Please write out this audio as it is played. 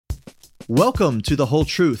Welcome to The Whole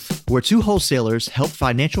Truth, where two wholesalers help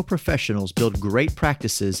financial professionals build great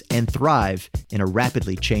practices and thrive in a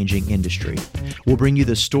rapidly changing industry. We'll bring you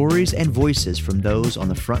the stories and voices from those on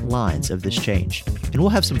the front lines of this change, and we'll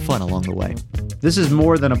have some fun along the way. This is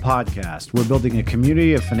more than a podcast. We're building a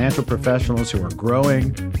community of financial professionals who are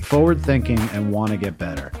growing, forward-thinking, and want to get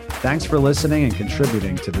better. Thanks for listening and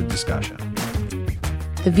contributing to the discussion.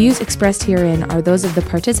 The views expressed herein are those of the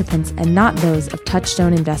participants and not those of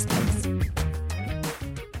Touchstone Investments.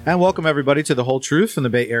 And welcome, everybody, to The Whole Truth from the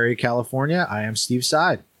Bay Area, California. I am Steve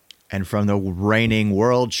Side. And from the reigning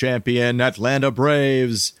world champion Atlanta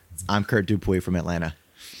Braves, I'm Kurt Dupuy from Atlanta.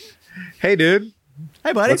 Hey, dude.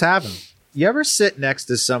 Hey, buddy. What's happening? You ever sit next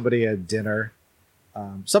to somebody at dinner?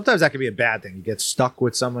 Sometimes that can be a bad thing. You get stuck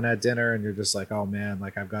with someone at dinner and you're just like, oh, man,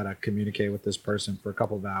 like I've got to communicate with this person for a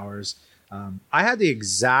couple of hours. I had the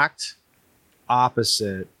exact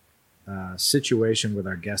opposite situation with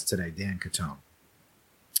our guest today, Dan Catone.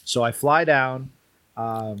 So I fly down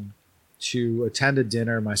to attend a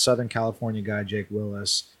dinner. My Southern California guy, Jake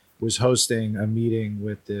Willis, was hosting a meeting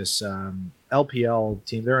with this LPL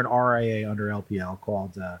team. They're an RIA under LPL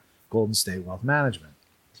called Golden State Wealth Management.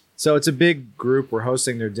 So it's a big group. We're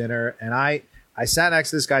hosting their dinner. And I sat next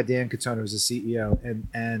to this guy, Dan Catone, who's the CEO,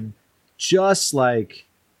 and just like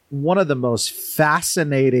one of the most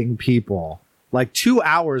fascinating people. Like 2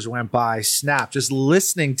 hours went by, snap, just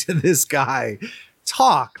listening to this guy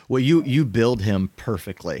talk. Well, you build him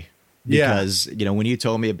perfectly because, you know, when you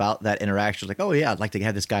told me about that interaction, like, oh, yeah, I'd like to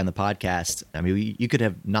have this guy on the podcast. I mean, you could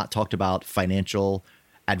have not talked about financial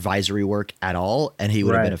advisory work at all, and he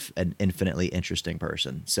would have been an infinitely interesting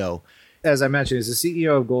person. So, as I mentioned, he's the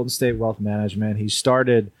CEO of Golden State Wealth Management. He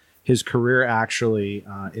started his career actually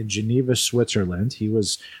in Geneva, Switzerland. He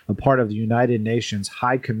was a part of the United Nations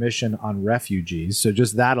High Commission on Refugees. So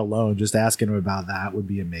just that alone, just asking him about that would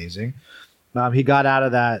be amazing. He got out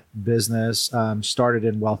of that business, started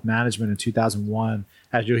in wealth management in 2001.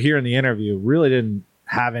 As you'll hear in the interview, really didn't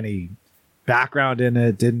have any background in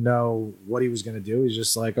it, didn't know what he was going to do. He's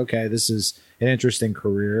just like, okay, this is an interesting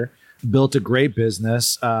career. Built a great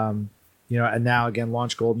business, and now again,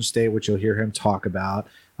 launched Golden State, which you'll hear him talk about.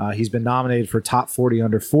 He's been nominated for Top 40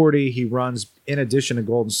 Under 40. He runs, in addition to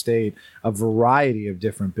Golden State, a variety of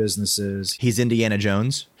different businesses. He's Indiana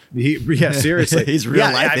Jones. Yeah, seriously. He's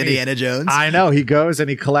real life Indiana Jones. I know. He goes and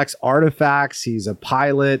he collects artifacts. He's a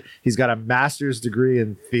pilot. He's got a master's degree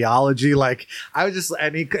in theology. Like,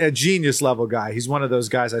 a genius level guy. He's one of those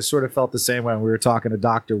guys. I sort of felt the same way when we were talking to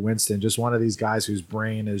Dr. Winston, just one of these guys whose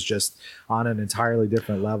brain is just on an entirely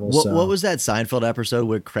different level. What was that Seinfeld episode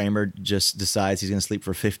where Kramer just decides he's going to sleep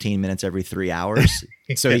for 15 minutes every 3 hours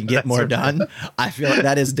so he can get more done? I feel like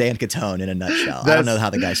that is Dan Catone in a nutshell. I don't know how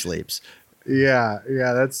the guy sleeps. Yeah,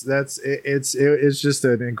 it's just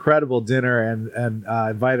an incredible dinner, and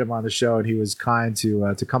invited him on the show, and he was kind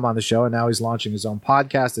to come on the show, and now he's launching his own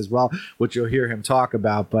podcast as well, which you'll hear him talk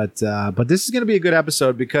about. But this is going to be a good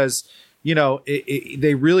episode because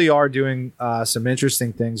they really are doing some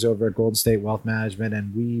interesting things over at Golden State Wealth Management,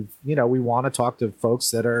 and we want to talk to folks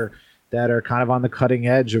that are kind of on the cutting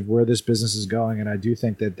edge of where this business is going, and I do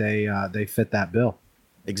think that they fit that bill.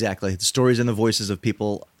 Exactly. The stories and the voices of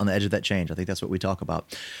people on the edge of that change. I think that's what we talk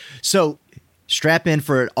about. So strap in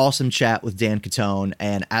for an awesome chat with Dan Catone.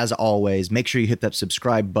 And as always, make sure you hit that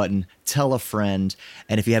subscribe button, tell a friend.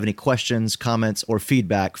 And if you have any questions, comments, or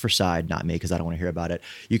feedback for Side, not me, because I don't want to hear about it,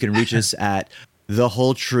 you can reach us at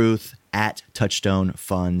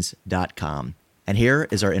thewholetruth@touchstonefunds.com. And here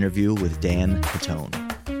is our interview with Dan Catone.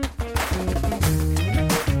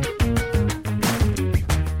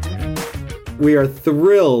 We are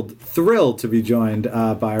thrilled to be joined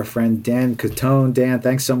by our friend Dan Catone. Dan,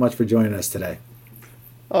 thanks so much for joining us today.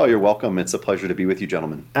 Oh, you're welcome. It's a pleasure to be with you,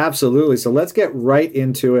 gentlemen. Absolutely. So let's get right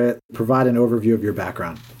into it. Provide an overview of your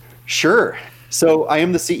background. Sure. So I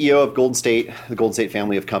am the CEO of Golden State, the Golden State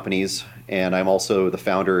family of companies, and I'm also the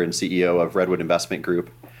founder and CEO of Redwood Investment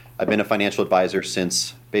Group. I've been a financial advisor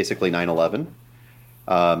since basically 9/11.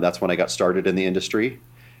 That's when I got started in the industry.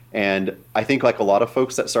 And I think, like a lot of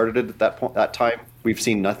folks that started at that time, we've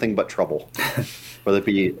seen nothing but trouble, whether it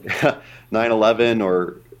be 9/11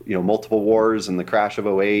 or multiple wars and the crash of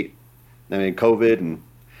 2008, COVID, and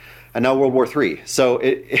now World War III. So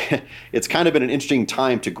it's kind of been an interesting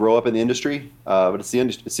time to grow up in the industry, but it's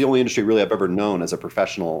the only industry really I've ever known as a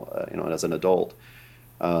professional, and as an adult.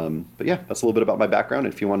 But yeah, that's a little bit about my background.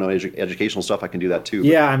 If you want to know educational stuff, I can do that too.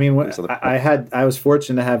 Yeah, I mean, I was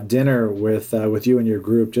fortunate to have dinner with you and your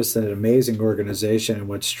group. Just an amazing organization. And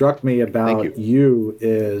what struck me about you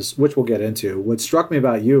is, which we'll get into. What struck me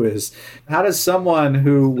about you is, how does someone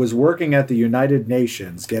who was working at the United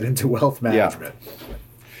Nations get into wealth management?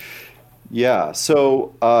 Yeah,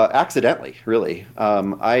 so accidentally, really.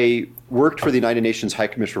 I worked for the United Nations High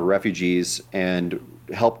Commissioner for Refugees and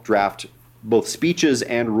helped draft both speeches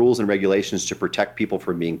and rules and regulations to protect people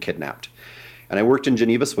from being kidnapped. And I worked in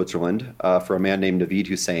Geneva, Switzerland, for a man named Naveed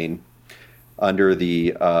Hussein under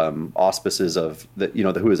the auspices of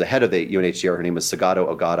who was the head of the UNHCR. Her name was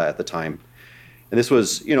Sagato Ogata at the time. And this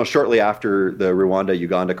was, shortly after the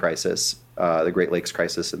Rwanda-Uganda crisis, the Great Lakes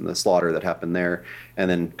crisis and the slaughter that happened there, and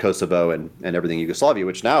then Kosovo and everything in Yugoslavia,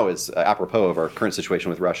 which now is apropos of our current situation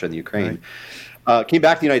with Russia and the Ukraine. Right. Came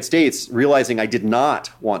back to the United States, realizing I did not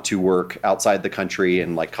want to work outside the country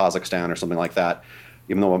in like Kazakhstan or something like that,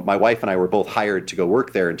 even though my wife and I were both hired to go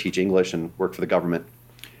work there and teach English and work for the government.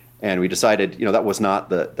 And we decided, that was not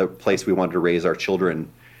the place we wanted to raise our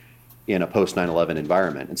children in a post 9/11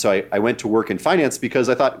 environment. And so I went to work in finance because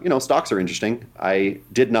I thought, stocks are interesting. I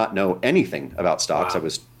did not know anything about stocks. Wow. I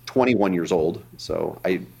was 21 years old. So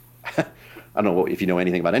I don't know if you know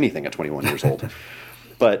anything about anything at 21 years old,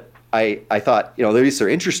 but I thought, these are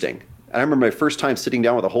interesting. And I remember my first time sitting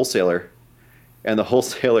down with a wholesaler, and the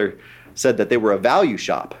wholesaler said that they were a value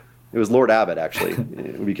shop. It was Lord Abbott, actually.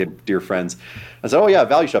 We became dear friends. I said, oh, yeah,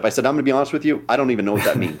 value shop. I said, I'm going to be honest with you. I don't even know what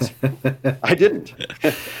that means. I didn't.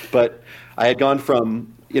 But I had gone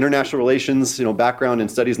from international relations, background in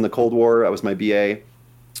studies in the Cold War. That was my BA.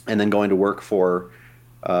 And then going to work for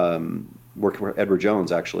Edward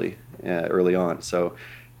Jones, actually, early on. So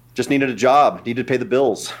just needed a job, needed to pay the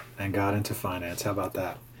bills. And got into finance. How about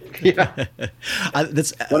that? Yeah,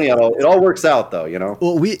 that's funny. It all works out, though.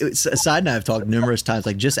 Well, Side and I have talked numerous times.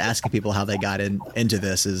 Like, just asking people how they got into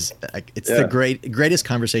this is like the greatest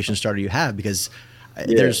conversation starter you have, because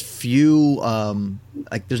there's few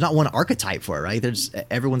there's not one archetype for it, right?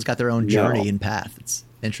 Everyone's got their own journey and path. It's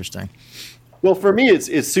interesting. Well, for me,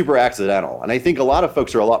 it's super accidental, and I think a lot of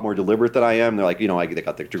folks are a lot more deliberate than I am. They're like, they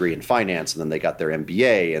got their degree in finance, and then they got their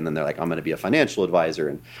MBA, and then they're like, I'm going to be a financial advisor.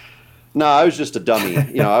 And no, I was just a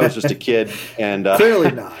dummy. I was just a kid, and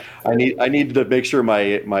clearly not. I needed to make sure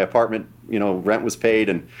my apartment, rent was paid,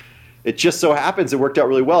 and it just so happens it worked out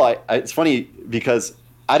really well. It's funny because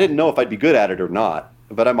I didn't know if I'd be good at it or not,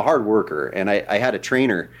 but I'm a hard worker, and I had a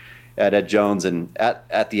trainer at Ed Jones, and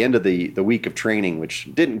at the end of the week of training, which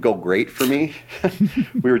didn't go great for me,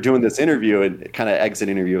 we were doing this interview, and kind of exit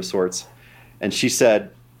interview of sorts, and she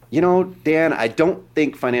said, Dan, I don't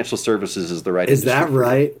think financial services is the right industry. Is that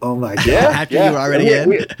right? Oh my God. Yeah, After you were already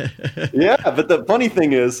in? Yeah, but the funny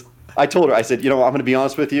thing is, I told her, I said, I'm going to be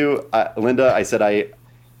honest with you, Linda, I said,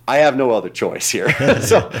 I have no other choice here.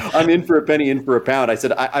 So I'm in for a penny, in for a pound. I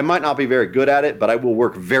said, I might not be very good at it, but I will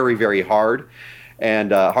work very, very hard,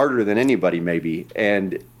 and harder than anybody maybe.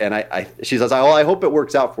 And she says, well, I hope it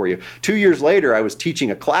works out for you. 2 years later, I was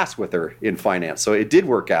teaching a class with her in finance. So it did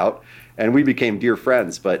work out, and we became dear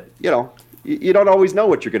friends. But, you don't always know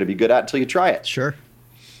what you're going to be good at until you try it. Sure.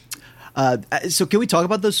 So can we talk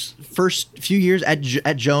about those first few years at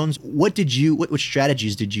Jones? What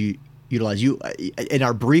strategies did you utilize? In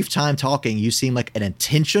our brief time talking, you seem like an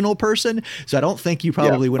intentional person. So I don't think you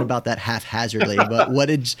probably went about that haphazardly. But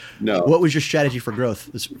what was your strategy for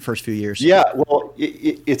growth this first few years? Yeah, well,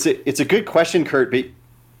 it's a good question, Kurt. But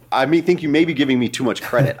I think you may be giving me too much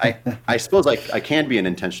credit. I suppose I can be an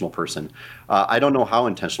intentional person. I don't know how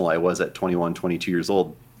intentional I was at 21, 22 years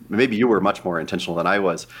old. Maybe you were much more intentional than I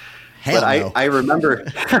was. Hell but no. I remember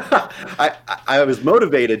I was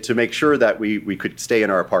motivated to make sure that we could stay in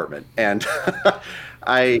our apartment. And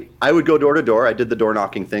I would go door to door. I did the door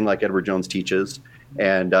knocking thing like Edward Jones teaches.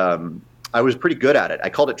 And I was pretty good at it. I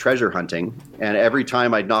called it treasure hunting. And every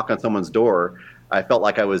time I'd knock on someone's door, I felt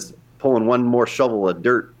like I was pulling one more shovel of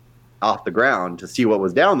dirt off the ground to see what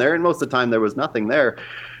was down there. And most of the time there was nothing there.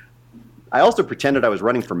 I also pretended I was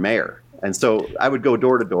running for mayor. And so I would go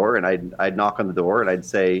door to door, and I'd knock on the door, and I'd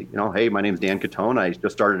say, hey, my name's Dan Catone. I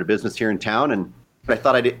just started a business here in town, and I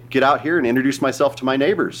thought I'd get out here and introduce myself to my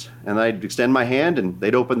neighbors. And I'd extend my hand, and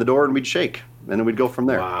they'd open the door, and we'd shake. And then we'd go from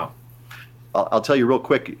there. Wow. I'll tell you real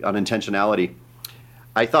quick on intentionality.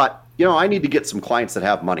 I thought, I need to get some clients that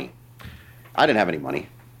have money. I didn't have any money.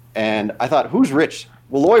 And I thought, who's rich?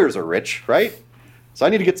 Well, lawyers are rich, right? So I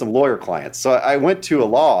need to get some lawyer clients. So I went to a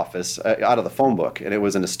law office out of the phone book, and it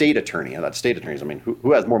was an estate attorney. And that estate attorneys,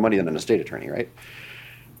 who has more money than an estate attorney, right?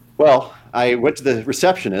 Well, I went to the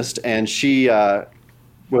receptionist, and she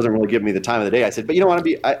wasn't really giving me the time of the day. I said, but you know what?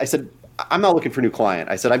 I said, I'm not looking for a new client.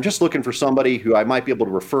 I said, I'm just looking for somebody who I might be able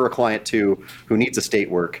to refer a client to who needs estate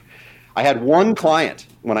work. I had one client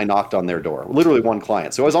when I knocked on their door, literally one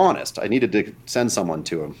client. So I was honest. I needed to send someone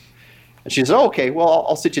to him. And she said, oh, okay, well,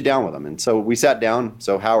 I'll sit you down with him. And so we sat down.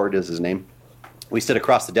 So Howard is his name. We sit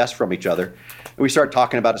across the desk from each other. And we started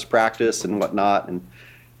talking about his practice and whatnot. And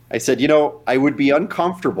I said, you know, I would be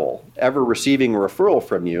uncomfortable ever receiving a referral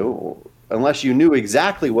from you unless you knew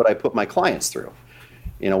exactly what I put my clients through,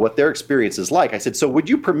 you know, what their experience is like. I said, so would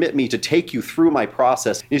you permit me to take you through my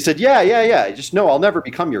process? And he said, yeah. Just no, I'll never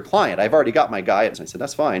become your client. I've already got my guidance. I said,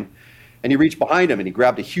 that's fine. And he reached behind him and he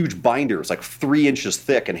grabbed a huge binder. It was like 3 inches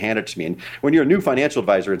thick and handed it to me. And when you're a new financial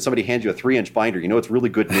advisor and somebody hands you a 3-inch binder, you know it's really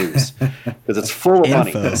good news because it's full of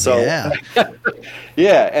money. So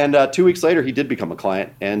yeah. And 2 weeks later, he did become a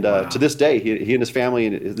client. And to this day, he and his family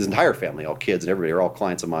and his entire family, all kids and everybody, are all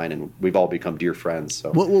clients of mine. And we've all become dear friends.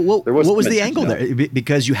 So what was the angle there?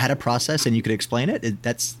 Because you had a process and you could explain it.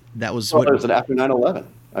 That was what it was after 9/11.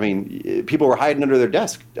 I mean, people were hiding under their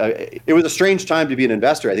desk. It was a strange time to be an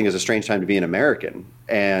investor. I think it was a strange time to be an American.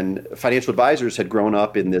 And financial advisors had grown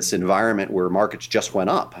up in this environment where markets just went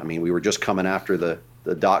up. I mean, we were just coming after the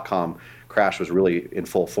dot-com crash was really in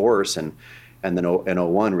full force. And then in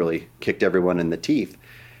 01 really kicked everyone in the teeth.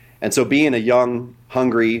 And so being a young,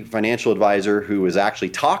 hungry financial advisor who was actually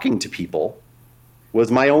talking to people was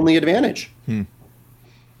my only advantage.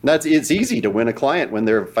 It's easy to win a client when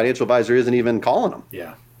their financial advisor isn't even calling them.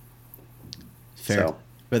 Yeah. Fair.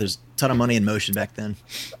 But there's a ton of money in motion back then.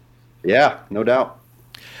 Yeah, no doubt.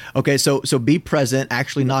 Okay, so be present,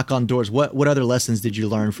 actually knock on doors. What other lessons did you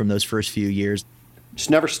learn from those first few years? Just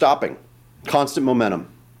never stopping. Constant momentum.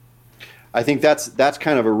 I think that's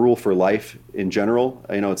kind of a rule for life in general.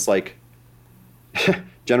 You know, it's like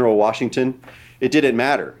General Washington. It didn't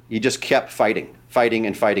matter. He just kept fighting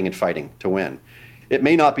to win. It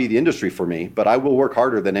may not be the industry for me, but I will work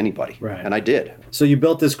harder than anybody. Right. And I did. So you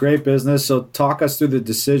built this great business. So talk us through the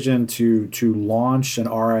decision to launch an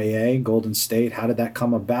RIA, Golden State. How did that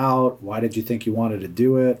come about? Why did you think you wanted to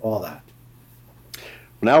do it? All that.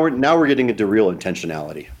 Now we're getting into real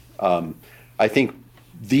intentionality. I think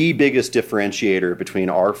the biggest differentiator between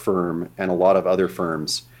our firm and a lot of other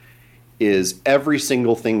firms is every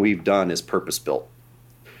single thing we've done is purpose-built.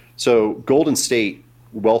 So Golden State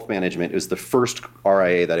Wealth Management is the first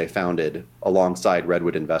RIA that I founded alongside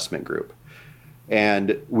Redwood Investment Group.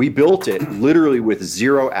 And we built it literally with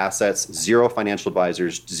 0 assets, 0 financial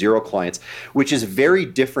advisors, 0 clients, which is very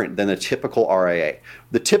different than the typical RIA.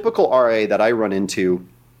 The typical RIA that I run into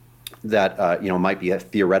that might be a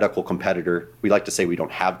theoretical competitor, we like to say we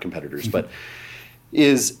don't have competitors, but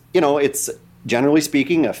is, it's generally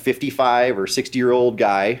speaking, a 55 or 60-year-old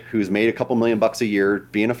guy who's made a couple $1 million a year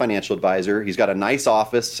being a financial advisor. He's got a nice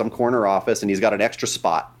office, some corner office, and he's got an extra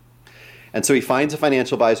spot. And so he finds a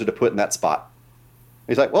financial advisor to put in that spot.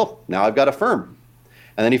 He's like, well, now I've got a firm.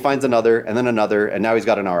 And then he finds another, and then another, and now he's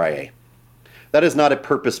got an RIA. That is not a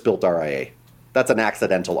purpose-built RIA. That's an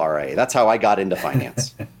accidental RIA. That's how I got into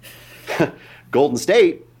finance. Golden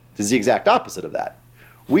State is the exact opposite of that.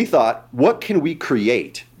 We thought, what can we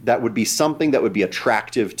create that would be something that would be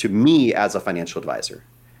attractive to me as a financial advisor?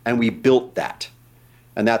 And we built that.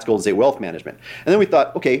 And that's Golden State Wealth Management. And then we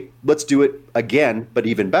thought, okay, let's do it again, but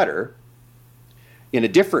even better in a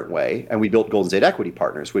different way. And we built Golden State Equity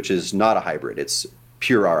Partners, which is not a hybrid. It's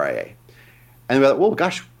pure RIA. And we thought, well,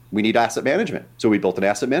 gosh, we need asset management. So we built an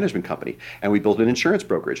asset management company, and we built an insurance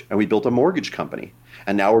brokerage, and we built a mortgage company.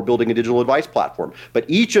 And now we're building a digital advice platform. But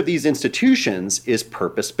each of these institutions is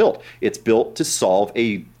purpose-built. It's built to solve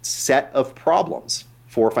a set of problems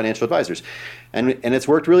for financial advisors. And it's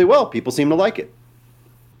worked really well. People seem to like it.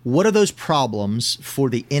 What are those problems for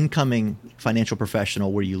the incoming financial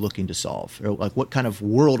professional were you looking to solve? Or like what kind of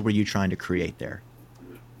world were you trying to create there?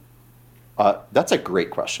 That's a great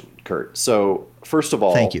question, Kurt. So first of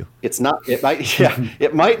all, thank you.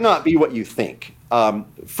 It might not be what you think.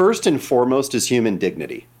 First and foremost is human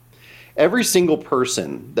dignity. Every single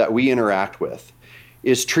person that we interact with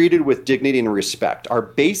is treated with dignity and respect. Our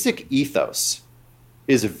basic ethos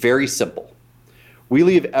is very simple. We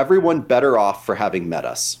leave everyone better off for having met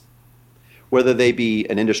us, whether they be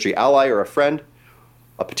an industry ally or a friend,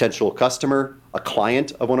 a potential customer, a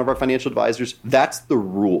client of one of our financial advisors. That's the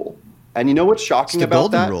rule. And you know what's shocking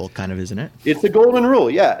about that? It's the golden rule, kind of, isn't it? It's the golden rule,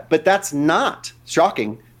 yeah. But that's not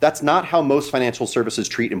shocking. That's not how most financial services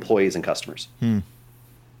treat employees and customers.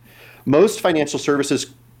 Most financial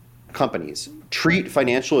services companies treat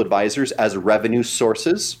financial advisors as revenue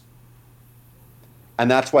sources.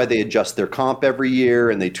 And that's why they adjust their comp every year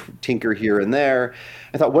and they tinker here and there.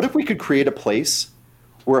 I thought, what if we could create a place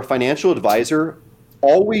where a financial advisor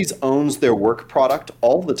always owns their work product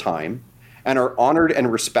all the time and are honored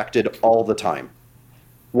and respected all the time.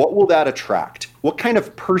 What will that attract? What kind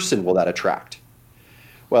of person will that attract?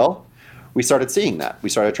 Well, we started seeing that. We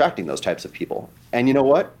started attracting those types of people. And you know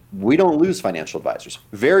what? We don't lose financial advisors.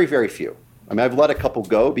 Very, very few. I mean, I've let a couple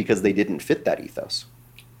go because they didn't fit that ethos.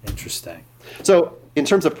 Interesting. So in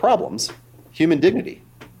terms of problems, human dignity.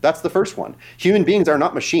 That's the first one. Human beings are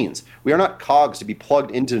not machines. We are not cogs to be plugged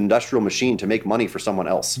into an industrial machine to make money for someone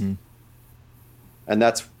else. And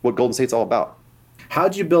that's what Golden State's all about.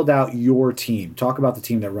 How'd you build out your team? Talk about the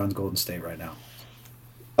team that runs Golden State right now.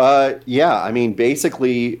 Yeah, I mean,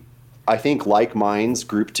 basically, I think like minds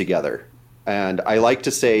group together. And I like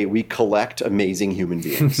to say we collect amazing human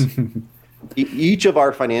beings. Each of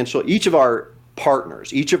our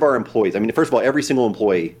partners, each of our employees. I mean, first of all, every single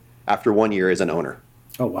employee after 1 year is an owner.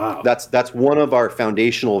 Oh, wow. That's one of our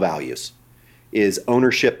foundational values is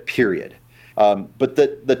ownership, period. But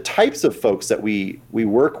the types of folks that we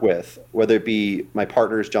work with, whether it be my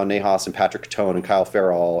partners, John Nahas and Patrick Catone and Kyle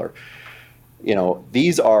Farrell, or,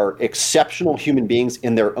 these are exceptional human beings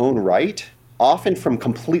in their own right, often from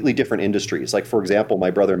completely different industries. Like, for example,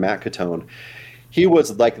 my brother, Matt Catone, he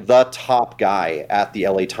was like the top guy at the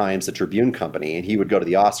LA Times, the Tribune company, and he would go to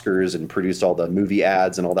the Oscars and produce all the movie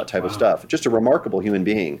ads and all that type of stuff. Just a remarkable human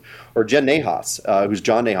being. Or Jen Nahas, who's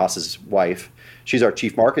John Nahas's wife. She's our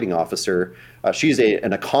chief marketing officer. She's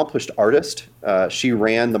an accomplished artist. She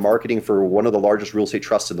ran the marketing for one of the largest real estate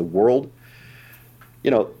trusts in the world.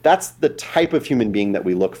 That's the type of human being that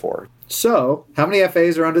we look for. So, how many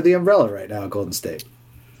FAs are under the umbrella right now at Golden State?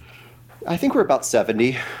 I think we're about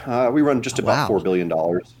 70. We run just about $4 billion.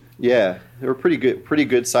 Yeah, we're a pretty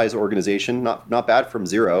good size organization. Not bad from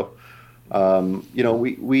zero.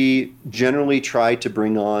 We generally try to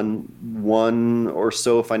bring on one or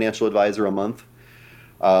so financial advisor a month.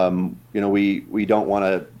 We don't want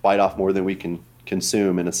to bite off more than we can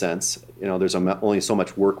consume, in a sense. There's only so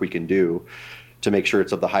much work we can do to make sure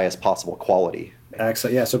it's of the highest possible quality.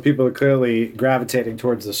 Excellent. Yeah, so people are clearly gravitating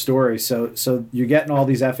towards the story. So you're getting all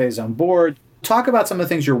these FAs on board. Talk about some of the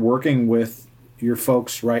things you're working with your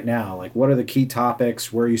folks right now. Like, what are the key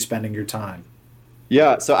topics? Where are you spending your time?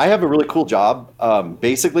 Yeah, so I have a really cool job.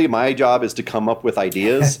 Basically, my job is to come up with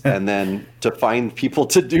ideas and then to find people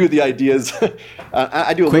to do the ideas.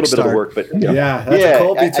 I do a little bit of the work, but that's a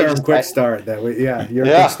Colby term, quick start. You're a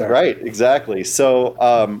quick start. Right, exactly.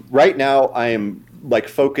 So right now I am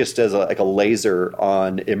focused as a laser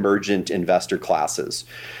on emergent investor classes.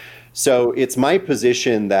 So it's my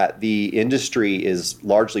position that the industry is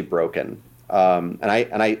largely broken. And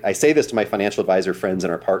I say this to my financial advisor friends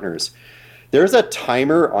and our partners. There's a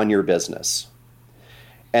timer on your business.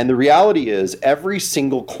 And the reality is every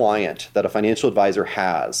single client that a financial advisor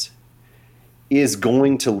has is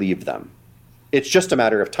going to leave them. It's just a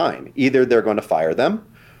matter of time. Either they're going to fire them,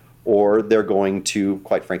 or they're going to,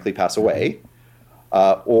 quite frankly, pass away,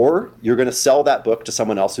 or you're going to sell that book to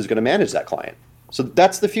someone else who's going to manage that client. So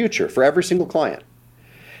that's the future for every single client.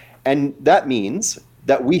 And that means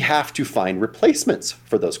that we have to find replacements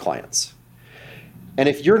for those clients. And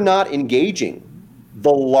if you're not engaging,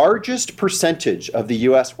 the largest percentage of the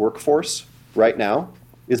US workforce right now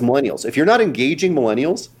is millennials. If you're not engaging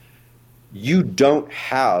millennials, you don't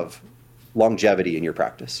have longevity in your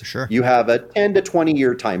practice. For sure. You have a 10 to 20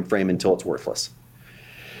 year time frame until it's worthless.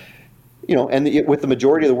 With the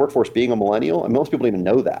majority of the workforce being a millennial, and most people don't even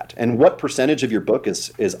know that. And what percentage of your book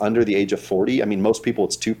is under the age of 40? I mean, most people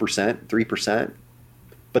it's 2%, 3%.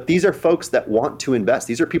 But these are folks that want to invest.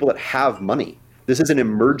 These are people that have money. This is an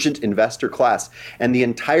emergent investor class. And the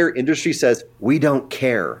entire industry says, we don't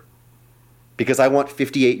care because I want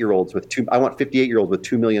 58-year-olds with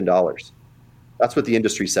 $2 million. That's what the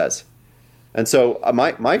industry says. And so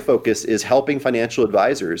my focus is helping financial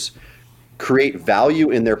advisors create value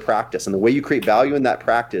in their practice. And the way you create value in that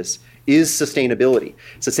practice is sustainability.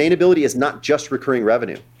 Sustainability is not just recurring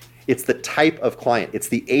revenue. It's the type of client. It's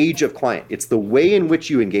the age of client. It's the way in which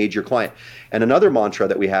you engage your client. And another mantra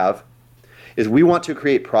that we have is we want to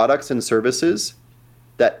create products and services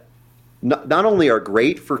that not only are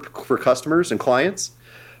great for customers and clients,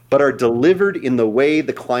 but are delivered in the way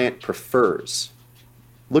the client prefers.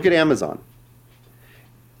 Look at Amazon.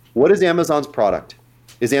 What is Amazon's product?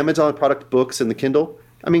 Is Amazon's product books and the Kindle?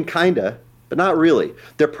 I mean, kinda, but not really.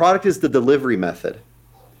 Their product is the delivery method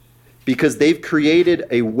because they've created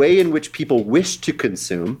a way in which people wish to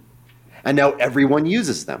consume, and now everyone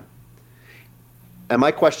uses them. And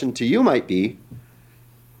my question to you might be,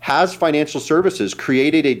 has financial services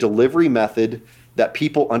created a delivery method that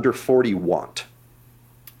people under 40 want?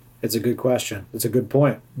 It's a good question. It's a good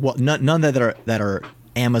point. Well, none that are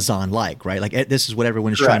Amazon-like, right? Like this is what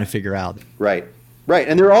everyone is Correct. trying to figure out. Right. Right.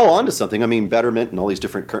 And they're all onto something. I mean, Betterment and all these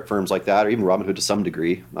different firms like that, or even Robinhood to some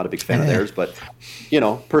degree. Not a big fan of theirs, but,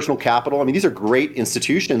 Personal Capital. I mean, these are great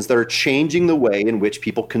institutions that are changing the way in which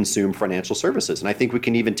people consume financial services. And I think we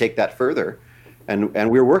can even take that further.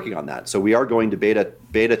 And we're working on that. So we are going to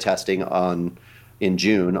beta testing in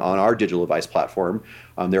June on our digital advice platform.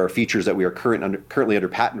 There are features that we are currently under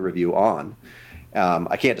patent review on.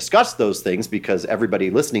 I can't discuss those things because everybody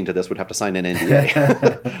listening to this would have to sign an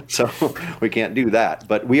NDA. So we can't do that.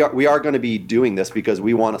 But we are going to be doing this because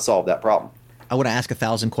we want to solve that problem. I want to ask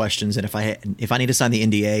 1,000 questions, and if I need to sign the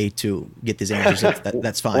NDA to get these answers,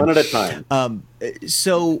 that's fine. One at a time.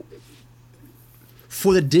 So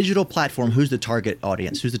for the digital platform, who's the target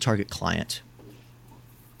audience? Who's the target client?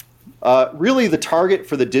 Really, the target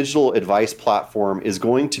for the digital advice platform is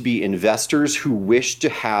going to be investors who wish to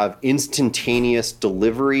have instantaneous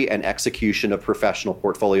delivery and execution of professional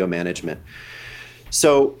portfolio management.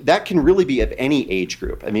 So that can really be of any age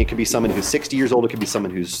group. I mean, it could be someone who's 60 years old. It could be someone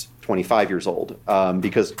who's 25 years old.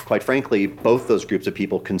 Because quite frankly, both those groups of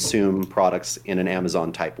people consume products in an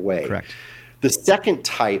Amazon type way. Correct. The second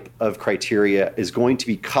type of criteria is going to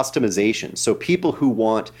be customization. So people who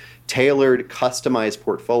want tailored, customized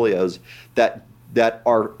portfolios that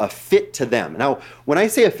are a fit to them. Now, when I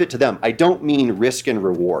say a fit to them, I don't mean risk and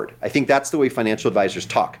reward. I think that's the way financial advisors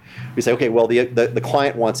talk. We say, okay, well, the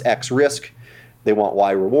client wants X risk, they want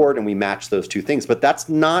Y reward, and we match those two things. But that's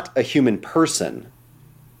not a human person.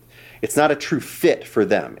 It's not a true fit for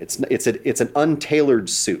them. It's an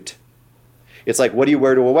untailored suit. It's like, what do you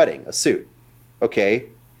wear to a wedding? A suit. Okay,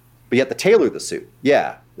 but you have to tailor the suit.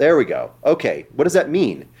 Yeah, there we go. Okay, what does that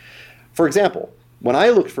mean? For example, when I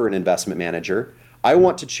look for an investment manager, I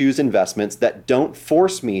want to choose investments that don't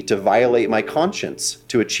force me to violate my conscience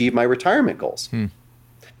to achieve my retirement goals.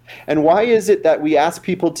 And why is it that we ask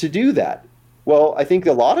people to do that? Well, I think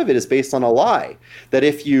a lot of it is based on a lie that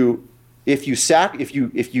if you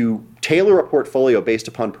tailor a portfolio based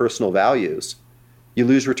upon personal values, you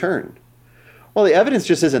lose return. Well, the evidence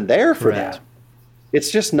just isn't there for Correct. that. It's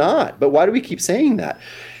just not. But why do we keep saying that?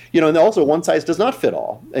 And also one size does not fit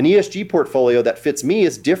all. An ESG portfolio that fits me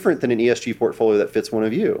is different than an ESG portfolio that fits one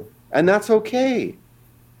of you. And that's okay.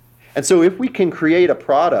 And so if we can create a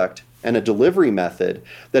product and a delivery method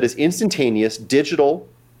that is instantaneous, digital,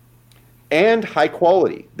 and high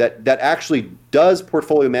quality, that actually does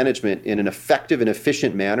portfolio management in an effective and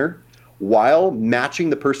efficient manner while matching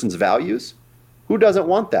the person's values, who doesn't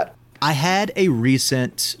want that? I had a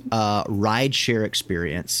recent rideshare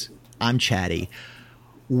experience. I'm chatty,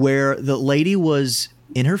 where the lady was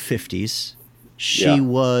in her 50s. She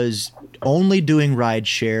was only doing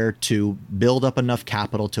rideshare to build up enough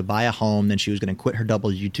capital to buy a home. Then she was going to quit her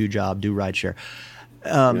W-2 job, do rideshare,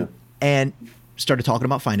 and started talking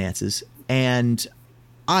about finances. And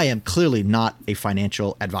I am clearly not a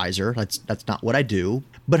financial advisor. That's not what I do.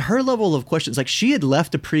 But her level of questions, like she had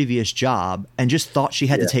left a previous job and just thought she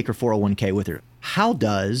had to take her 401k with her. How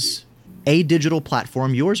does a digital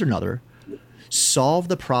platform, yours or another, solve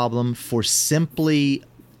the problem for simply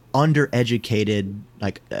undereducated,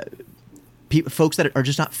 folks that are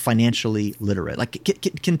just not financially literate? Like,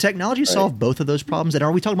 can technology solve both of those problems? And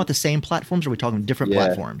are we talking about the same platforms, or are we talking different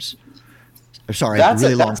platforms? Sorry, that's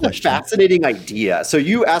really long that's question. a fascinating idea. So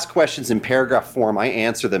you ask questions in paragraph form, I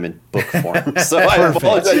answer them in book form. So I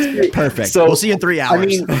apologize. Perfect. So, we'll see you in 3 hours. I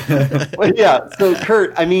mean, So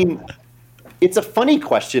Kurt, it's a funny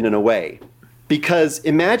question in a way, because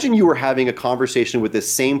imagine you were having a conversation with this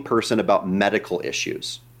same person about medical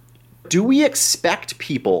issues. Do we expect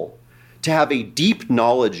people to have a deep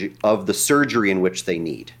knowledge of the surgery in which they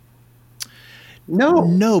need?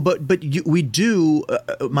 No, but we do.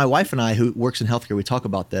 My wife and I, who works in healthcare, we talk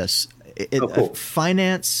about this. Cool.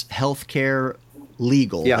 Finance, healthcare,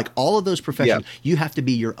 legal, like all of those professions, you have to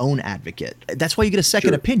be your own advocate. That's why you get a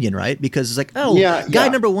second opinion, right? Because it's like, guy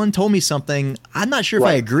number one told me something. I'm not sure if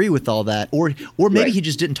I agree with all that, or maybe he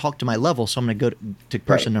just didn't talk to my level, so I'm going to go to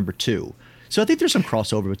person number two. So I think there's some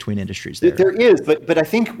crossover between industries there. There is, but I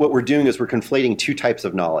think what we're doing is we're conflating two types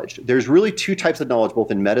of knowledge. There's really two types of knowledge,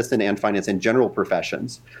 both in medicine and finance and general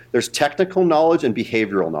professions. There's technical knowledge and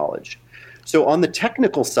behavioral knowledge. So on the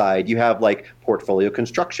technical side, you have like portfolio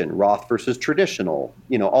construction, Roth versus traditional,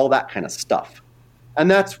 all that kind of stuff.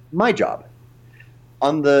 And that's my job.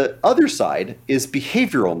 On the other side is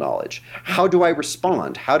behavioral knowledge. How do I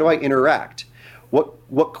respond? How do I interact?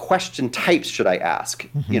 What question types should I ask?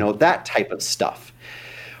 That type of stuff.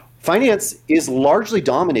 Finance is largely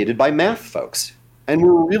dominated by math folks, and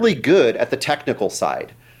we're really good at the technical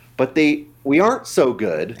side, but they we aren't so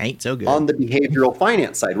good. Ain't so good on the behavioral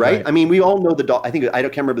finance side, right? I mean, we all know I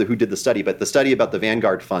can't remember who did the study, but the study about the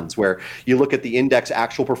Vanguard funds, where you look at the index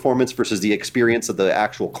actual performance versus the experience of the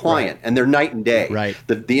actual client, and they're night and day. Right.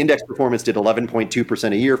 The index performance did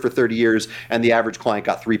 11.2% a year for 30 years, and the average client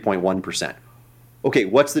got 3.1%. Okay,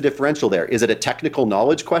 what's the differential there? Is it a technical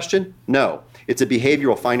knowledge question? No, it's a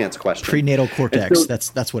behavioral finance question. Prenatal cortex.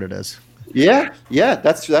 That's what it is. Yeah,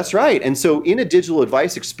 that's right. And so in a digital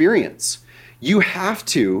advice experience, you have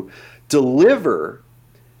to deliver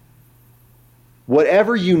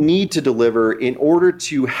whatever you need to deliver in order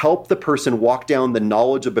to help the person walk down the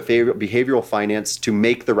knowledge of behavioral finance to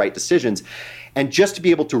make the right decisions, and just to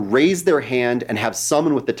be able to raise their hand and have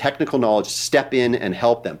someone with the technical knowledge step in and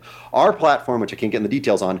help them. Our platform, which I can't get in the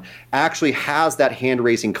details on, actually has that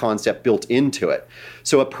hand-raising concept built into it.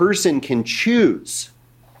 So a person can choose,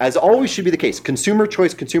 as always should be the case, consumer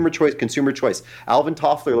choice, consumer choice, consumer choice. Alvin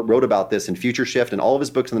Toffler wrote about this in Future Shift and all of his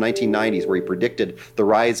books in the 1990s, where he predicted the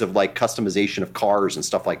rise of like customization of cars and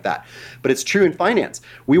stuff like that. But it's true in finance.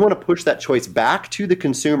 We want to push that choice back to the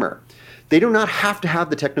consumer. They do not have to have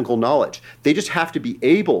the technical knowledge. They just have to be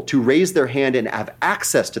able to raise their hand and have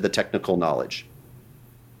access to the technical knowledge.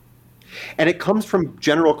 And it comes from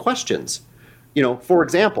general questions. You know, for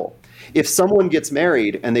example, if someone gets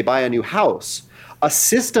married and they buy a new house, a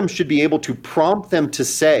system should be able to prompt them to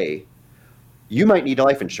say, you might need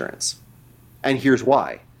life insurance, and here's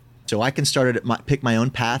why. So I can pick my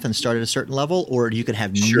own path and start at a certain level, or you can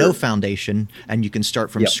have no foundation and you can start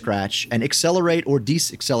from scratch and accelerate or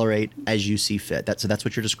decelerate as you see fit. So that's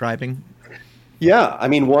what you're describing? Yeah. I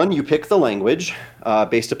mean, one, you pick the language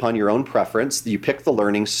based upon your own preference. You pick the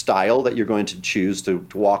learning style that you're going to choose to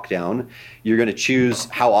walk down. You're going to choose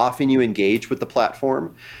how often you engage with the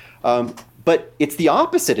platform. But it's the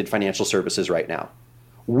opposite in financial services right now.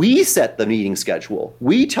 We set the meeting schedule.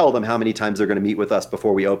 We tell them how many times they're going to meet with us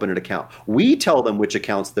before we open an account. We tell them which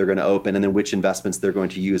accounts they're going to open and then which investments they're going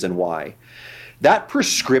to use and why. That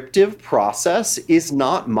prescriptive process is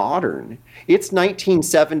not modern. It's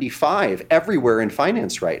 1975 everywhere in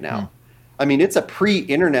finance right now. I mean, it's a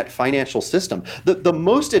pre-internet financial system. The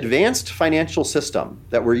most advanced financial system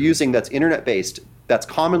that we're using that's internet-based, that's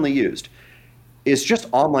commonly used, is just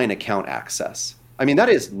online account access. I mean, that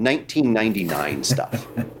is 1999 stuff.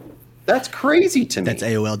 That's crazy to me. That's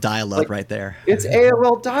AOL dial-up right there. It's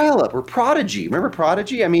AOL dial-up or Prodigy. Remember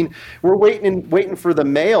Prodigy? I mean, we're waiting for the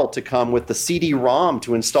mail to come with the CD-ROM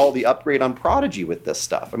to install the upgrade on Prodigy with this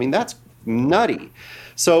stuff. I mean, that's nutty.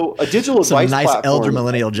 So a digital advice Some nice platform, elder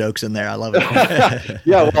millennial jokes in there. I love it.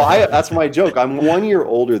 Yeah, well, that's my joke. I'm 1 year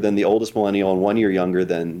older than the oldest millennial and 1 year younger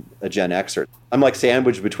than a Gen Xer. I'm like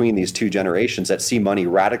sandwiched between these two generations that see money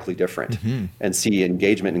radically different and see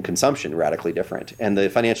engagement and consumption radically different. And the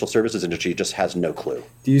financial services industry just has no clue.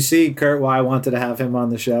 Do you see, Kurt, why I wanted to have him on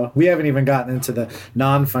the show? We haven't even gotten into the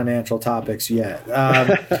non-financial topics yet.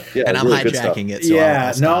 And I'm really hijacking it.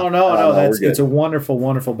 So no. It's a wonderful,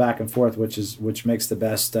 wonderful back and forth, which makes the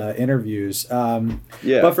best interviews.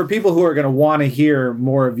 But for people who are going to want to hear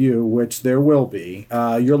more of you, which there will be,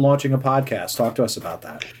 you're launching a podcast. Talk to us about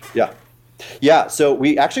that. Yeah, so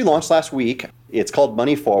we actually launched last week. It's called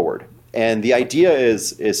Money Forward. And the idea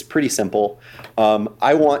is pretty simple.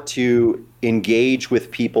 I want to engage with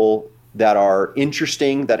people that are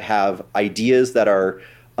interesting, that have ideas that are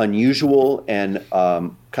unusual and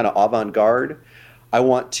kind of avant-garde. I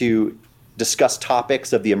want to discuss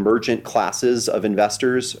topics of the emergent classes of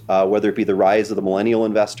investors, whether it be the rise of the millennial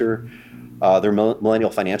investor, their millennial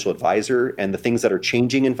financial advisor, and the things that are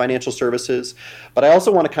changing in financial services. But I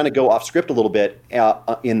also want to kind of go off script a little bit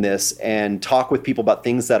in this and talk with people about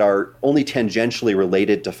things that are only tangentially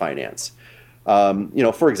related to finance.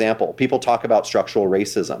 For example, people talk about structural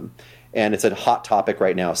racism, and it's a hot topic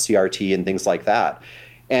right now, CRT and things like that.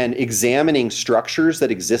 And examining structures that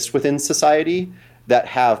exist within society that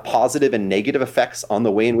have positive and negative effects on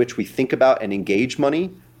the way in which we think about and engage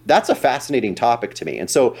money, that's a fascinating topic to me. And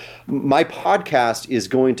so my podcast is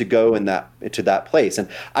going to go to that place. And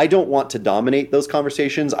I don't want to dominate those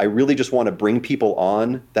conversations. I really just want to bring people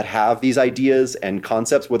on that have these ideas and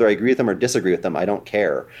concepts, whether I agree with them or disagree with them. I don't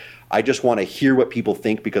care. I just want to hear what people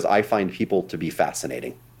think because I find people to be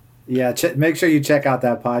fascinating. Yeah, make sure you check out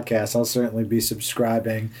that podcast. I'll certainly be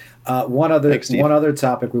subscribing. One other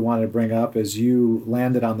topic we wanted to bring up is you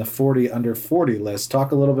landed on the 40 under 40 list.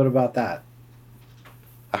 Talk a little bit about that.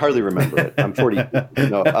 I hardly remember it. I'm 40.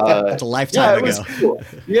 It's a lifetime ago. Cool.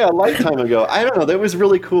 Yeah, a lifetime ago. I don't know. That was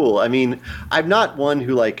really cool. I mean, I'm not one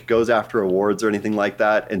who like goes after awards or anything like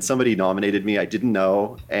that. And somebody nominated me. I didn't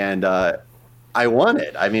know. And I won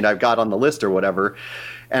it. I mean, I got on the list or whatever.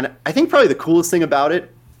 And I think probably the coolest thing about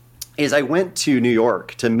it is I went to New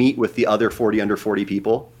York to meet with the other 40 under 40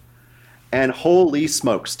 people, and holy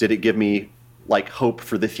smokes, did it give me like hope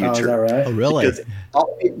for the future. Oh, is that right? Oh, really? Because,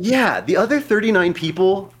 yeah, the other 39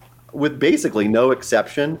 people, with basically no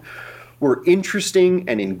exception, were interesting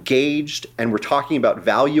and engaged, and we're talking about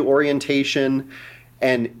value orientation,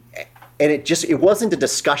 and it wasn't a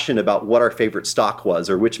discussion about what our favorite stock was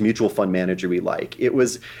or which mutual fund manager we like. It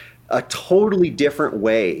was a totally different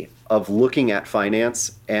way of looking at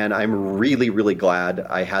finance, and I'm really, really glad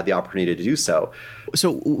I had the opportunity to do so.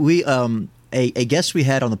 So we a guest we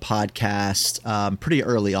had on the podcast pretty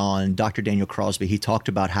early on, Dr. Daniel Crosby, he talked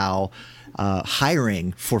about how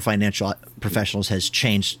hiring for financial professionals has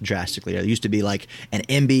changed drastically. It used to be like an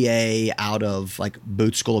MBA out of like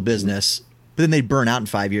Booth School of Business, but then they burn out in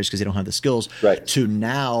 5 years because they don't have the skills. Right. To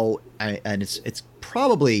now, and it's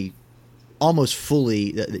probably almost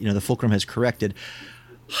fully, the fulcrum has corrected,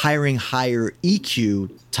 hiring higher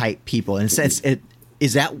EQ type people. And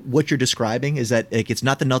is that what you're describing? Is that like, it's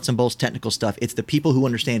not the nuts and bolts technical stuff? It's the people who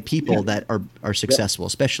understand people that are successful,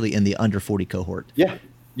 especially in the under 40 cohort. Yeah.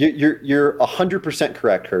 You're 100%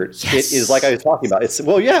 correct, Kurt. Yes. It is like I was talking about. It's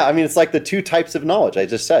like the two types of knowledge I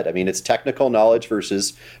just said. I mean, it's technical knowledge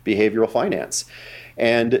versus behavioral finance.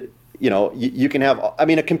 And, you can have,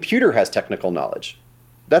 a computer has technical knowledge.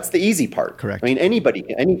 That's the easy part. Correct. I mean,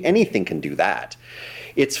 anything can do that.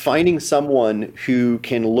 It's finding someone who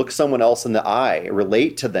can look someone else in the eye,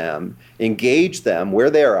 relate to them, engage them where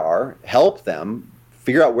they are, help them,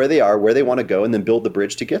 figure out where they are, where they want to go, and then build the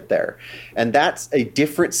bridge to get there. And that's a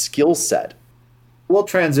different skill set. We'll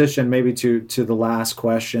transition maybe to the last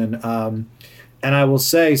question. And I will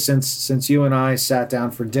say, since you and I sat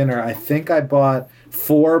down for dinner, I think I bought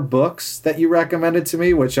 4 books that you recommended to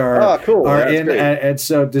me, which are cool. in. And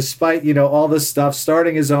so despite, all this stuff,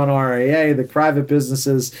 starting his own RIA, the private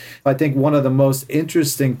businesses, I think one of the most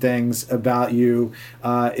interesting things about you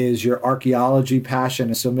is your archaeology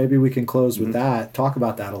passion. So maybe we can close with that. Talk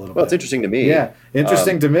about that a little bit. Well, it's interesting to me. Yeah,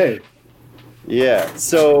 interesting to me. Yeah,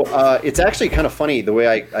 so it's actually kind of funny the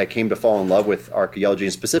way I came to fall in love with archaeology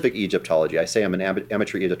and specific Egyptology. I say I'm an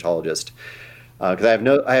amateur Egyptologist because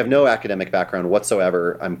I have no academic background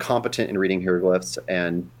whatsoever. I'm competent in reading hieroglyphs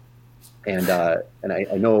and I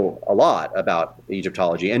know a lot about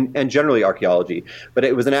Egyptology and generally archaeology. But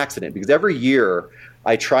it was an accident because every year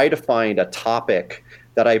I try to find a topic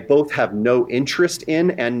that I both have no interest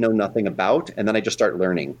in and know nothing about, and then I just start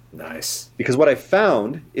learning. Nice. Because what I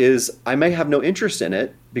found is I may have no interest in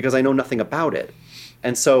it because I know nothing about it.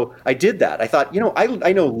 And so I did that. I thought,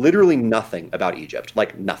 I know literally nothing about Egypt,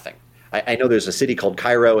 like nothing. I know there's a city called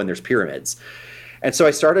Cairo and there's pyramids. And so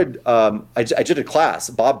I started, I did a class.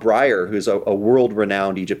 Bob Breyer, who's a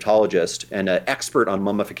world-renowned Egyptologist and an expert on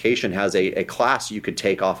mummification, has a class you could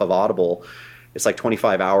take off of Audible. It's like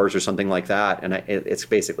 25 hours or something like that. And it's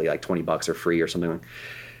basically like $20 or free or something.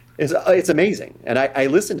 It's amazing. And I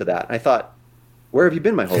listened to that and I thought, where have you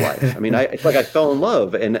been my whole life? I mean, it's like I fell in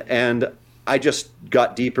love and I just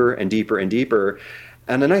got deeper and deeper and deeper.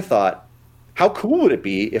 And then I thought, how cool would it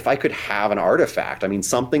be if I could have an artifact? I mean,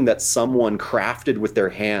 something that someone crafted with their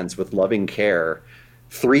hands with loving care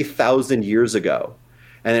 3,000 years ago,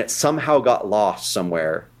 and it somehow got lost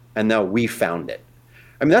somewhere, and now we found it.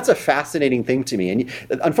 I mean, that's a fascinating thing to me. And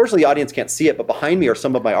unfortunately, the audience can't see it, but behind me are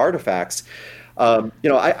some of my artifacts.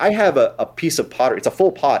 I have a piece of pottery. It's a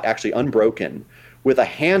full pot, actually unbroken, with a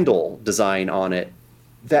handle design on it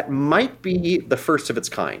that might be the first of its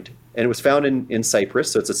kind. And it was found in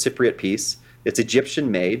Cyprus, so it's a Cypriot piece. It's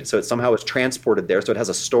Egyptian made, so it somehow was transported there, so it has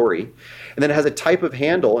a story. And then it has a type of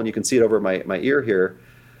handle, and you can see it over my ear here,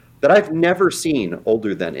 that I've never seen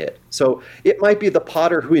older than it. So it might be the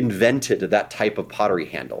potter who invented that type of pottery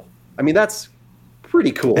handle. I mean, that's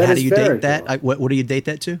pretty cool. And how do you date that? What do you date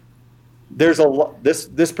that to? There's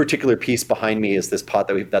this particular piece behind me is this pot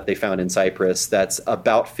that they found in Cyprus that's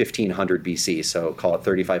about 1500 BC, so call it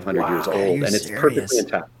 3,500 years old, and it's perfectly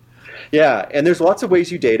intact. Yeah, and there's lots of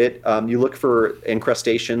ways you date it. You look for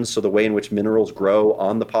incrustations, so the way in which minerals grow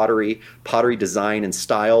on the pottery design and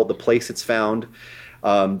style, the place it's found,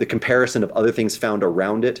 the comparison of other things found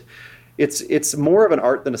around it. It's more of an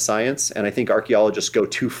art than a science, and I think archaeologists go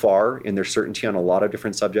too far in their certainty on a lot of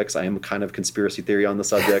different subjects. I am kind of conspiracy theory on the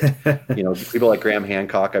subject. People like Graham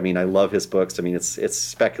Hancock. I mean, I love his books. I mean, it's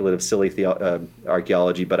speculative, silly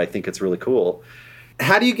archaeology, but I think it's really cool.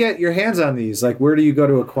 How do you get your hands on these? Like, where do you go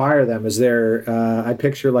to acquire them? Is there, I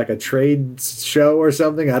picture like a trade show or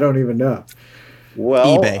something? I don't even know.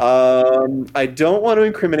 Well, eBay. I don't want to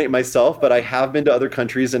incriminate myself, but I have been to other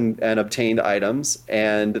countries and obtained items.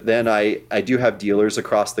 And then I do have dealers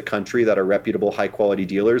across the country that are reputable, high quality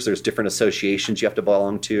dealers. There's different associations you have to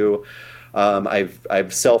belong to.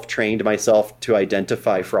 I've self-trained myself to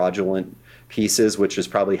identify fraudulent pieces, which is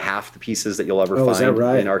probably half the pieces that you'll ever find is that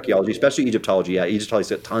right? in archaeology, especially Egyptology. Yeah, Egyptology's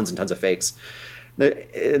got tons and tons of fakes.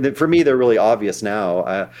 For me, they're really obvious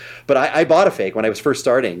now. But I bought a fake when I was first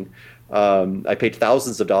starting. I paid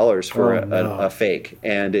thousands of dollars for a fake,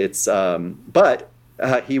 and it's but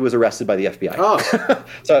he was arrested by the FBI. Oh.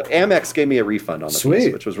 So Amex gave me a refund on the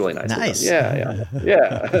piece, which was really nice. Nice.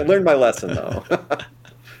 Yeah. I learned my lesson though.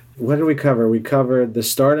 What did we cover? We covered the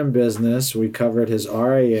start in business. We covered his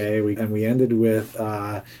RIA, and we ended with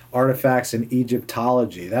artifacts in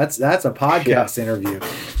Egyptology. That's a podcast interview.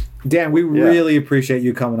 Dan, we really appreciate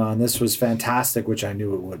you coming on. This was fantastic, which I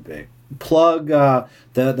knew it would be. Plug the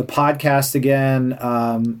podcast again,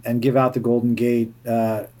 and give out the Golden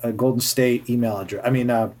State email address.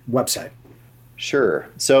 Website. Sure.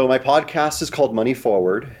 So my podcast is called Money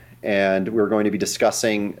Forward, and we're going to be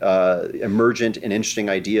discussing emergent and interesting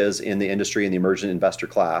ideas in the industry and the emergent investor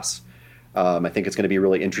class. I think it's going to be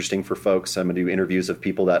really interesting for folks. I'm going to do interviews of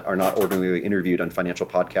people that are not ordinarily interviewed on financial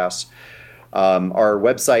podcasts. Our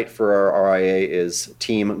website for our RIA is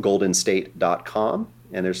teamgoldenstate.com,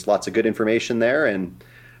 and there's lots of good information there. And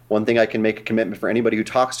one thing I can make a commitment for anybody who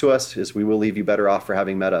talks to us is we will leave you better off for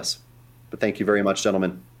having met us. But thank you very much,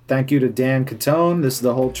 gentlemen. Thank you to Dan Catone. This is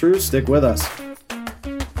The Whole Truth. Stick with us.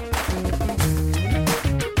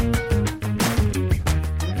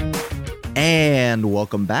 And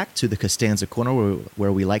welcome back to the Costanza Corner,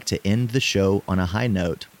 where we like to end the show on a high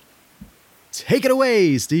note. Take it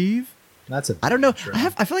away, Steve. I don't know.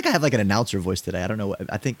 I feel like I have like an announcer voice today. I don't know.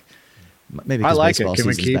 I think maybe I like it. Can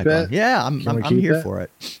we keep it? Yeah, I'm here for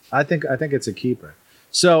it. I think it's a keeper.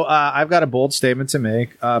 So I've got a bold statement to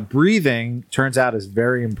make. Breathing turns out is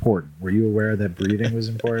very important. Were you aware that breathing was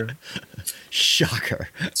important? Shocker.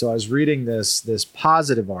 So I was reading this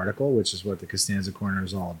positive article, which is what the Costanza Corner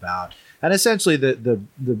is all about, and essentially the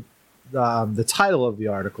title of the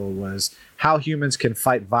article was How Humans Can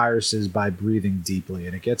Fight Viruses by Breathing Deeply.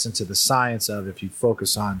 And it gets into the science of, if you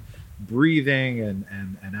focus on breathing and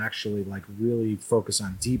actually like really focus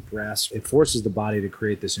on deep breaths, it forces the body to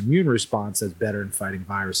create this immune response that's better in fighting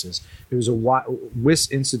viruses. It was a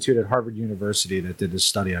Wyss Institute at Harvard University that did this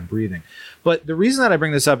study on breathing. But the reason that I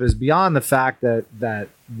bring this up is beyond the fact that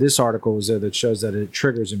this article was there that shows that it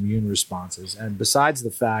triggers immune responses. And besides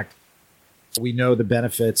the fact we know the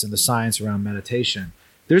benefits and the science around meditation,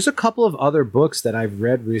 there's a couple of other books that I've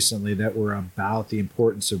read recently that were about the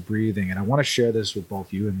importance of breathing, and I want to share this with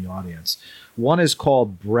both you and the audience. One is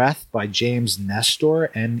called Breath by James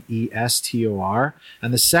Nestor, Nestor,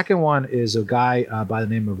 and the second one is a guy by the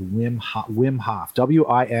name of Wim Hof, Wimhoff,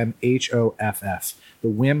 the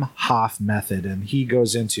Wim Hof method, and he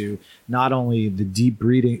goes into not only the deep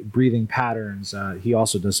breathing patterns, he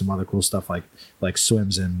also does some other cool stuff like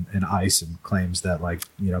swims in ice and claims that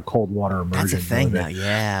cold water immersion. That's a thing now,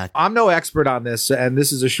 yeah. I'm no expert on this, and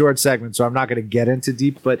this is a short segment, so I'm not going to get into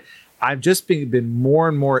deep, but I've just been more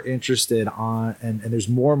and more interested on, and there's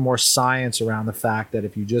more and more science around the fact that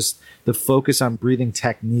if you the focus on breathing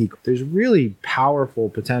technique, there's really powerful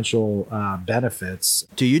potential benefits.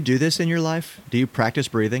 Do you do this in your life? Do you practice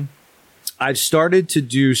breathing? I've started to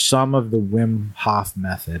do some of the Wim Hof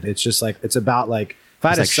method. It's just it's about if I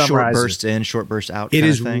had to summarize, short burst in, short burst out. It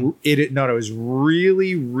is thing? It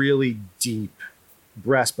really, really deep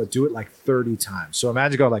breaths, but do it 30 times. So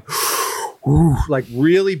imagine going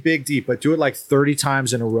really big deep, but do it 30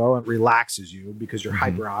 times in a row, and it relaxes you because you're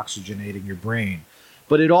hyperoxygenating your brain.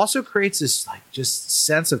 But it also creates this just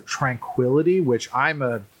sense of tranquility, which I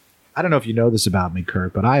don't know if you know this about me,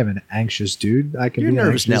 Kurt, but I am an anxious dude. I can You're be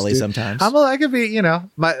nervous, an Nelly, dude. sometimes. I could be,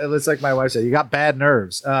 it's like my wife said, you got bad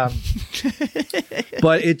nerves.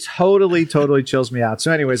 But it totally chills me out.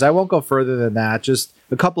 So anyways, I won't go further than that. Just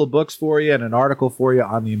a couple of books for you and an article for you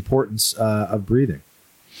on the importance of breathing.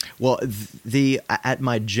 Well, at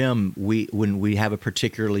my gym, when we have a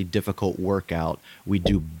particularly difficult workout, we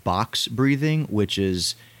do box breathing, which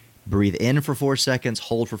is breathe in for 4 seconds,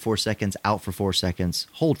 hold for 4 seconds, out for 4 seconds,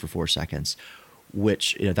 hold for 4 seconds,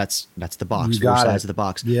 which that's the box, four sides of the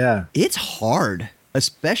box. Yeah. It's hard,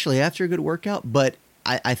 especially after a good workout, but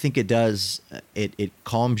I think it does. It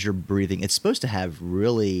calms your breathing. It's supposed to have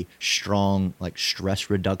really strong stress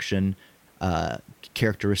reduction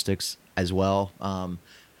characteristics as well.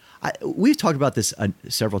 We've talked about this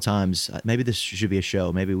several times. Maybe this should be a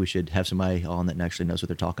show. Maybe we should have somebody on that actually knows what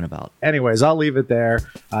they're talking about. Anyways, I'll leave it there.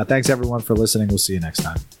 Thanks everyone for listening. We'll see you next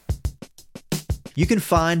time. You can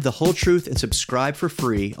find The Whole Truth and subscribe for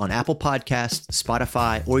free on Apple Podcasts,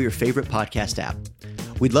 Spotify, or your favorite podcast app.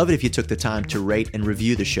 We'd love it if you took the time to rate and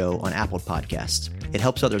review the show on Apple Podcasts. It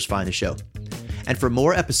helps others find the show. And for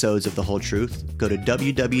more episodes of The Whole Truth, go to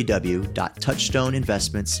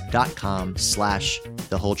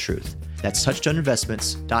www.touchstoneinvestments.com/thewholetruth. That's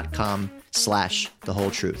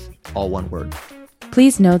touchstoneinvestments.com/thewholetruth. All one word.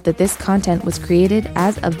 Please note that this content was created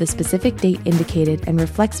as of the specific date indicated and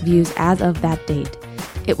reflects views as of that date.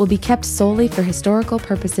 It will be kept solely for historical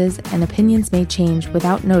purposes, and opinions may change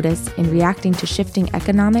without notice in reacting to shifting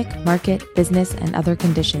economic, market, business, and other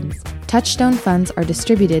conditions. Touchstone funds are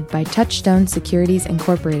distributed by Touchstone Securities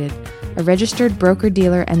Incorporated, a registered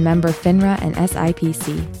broker-dealer and member FINRA and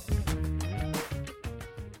SIPC.